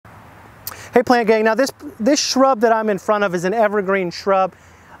Hey plant gang, now this shrub that I'm in front of is an evergreen shrub.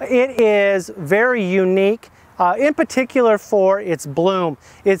 It is very unique, in particular for its bloom.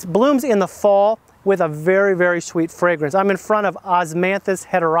 It blooms in the fall with a very, very sweet fragrance. I'm in front of Osmanthus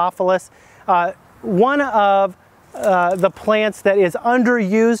heterophyllus, one of the plants that is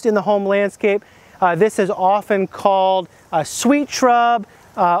underused in the home landscape. This is often called a sweet shrub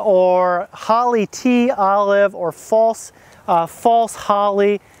or holly tea olive or false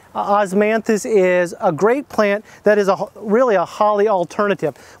holly. Osmanthus is a great plant that is really a holly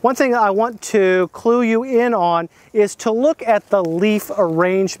alternative. One thing I want to clue you in on is to look at the leaf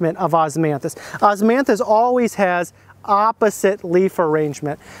arrangement of Osmanthus. Osmanthus always has opposite leaf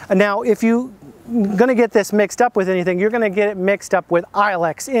arrangement. Now, if you're going to get this mixed up with anything, you're going to get it mixed up with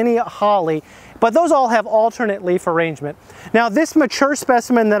ilex, any holly, but those all have alternate leaf arrangement. Now, this mature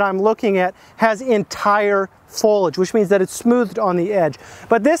specimen that I'm looking at has entire foliage, which means that it's smoothed on the edge.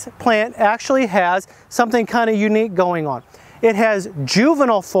 But this plant actually has something kind of unique going on. It has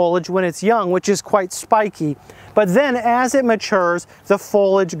juvenile foliage when it's young, which is quite spiky, but then as it matures, the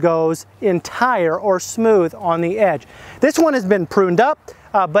foliage goes entire or smooth on the edge. This one has been pruned up,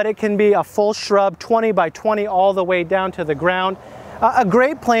 but it can be a full shrub, 20 by 20 all the way down to the ground. A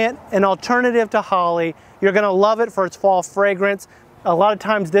great plant, an alternative to holly. You're going to love it for its fall fragrance. A lot of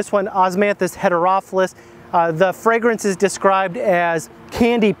times this one, Osmanthus heterophyllus, the fragrance is described as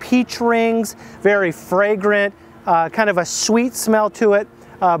candy peach rings, very fragrant, kind of a sweet smell to it,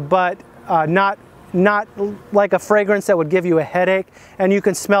 but not like a fragrance that would give you a headache, and you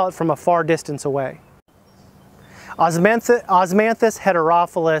can smell it from a far distance away. Osmanthus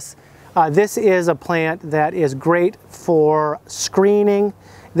heterophyllus, this is a plant that is great for screening.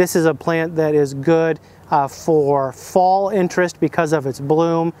 This is a plant that is good for fall interest because of its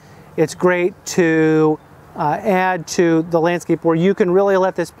bloom. It's great to add to the landscape where you can really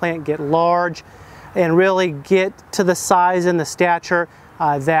let this plant get large and really get to the size and the stature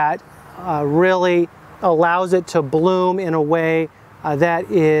that really allows it to bloom in a way that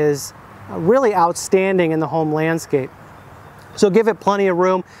is really outstanding in the home landscape. So give it plenty of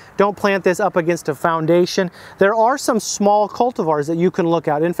room. Don't plant this up against a foundation. There are some small cultivars that you can look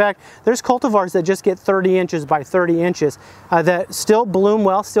at. In fact, there's cultivars that just get 30 inches by 30 inches that still bloom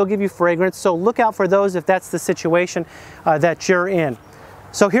well, still give you fragrance. So look out for those if that's the situation that you're in.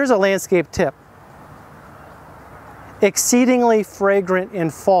 So here's a landscape tip. Exceedingly fragrant in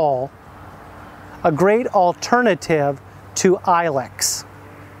fall, a great alternative to ilex.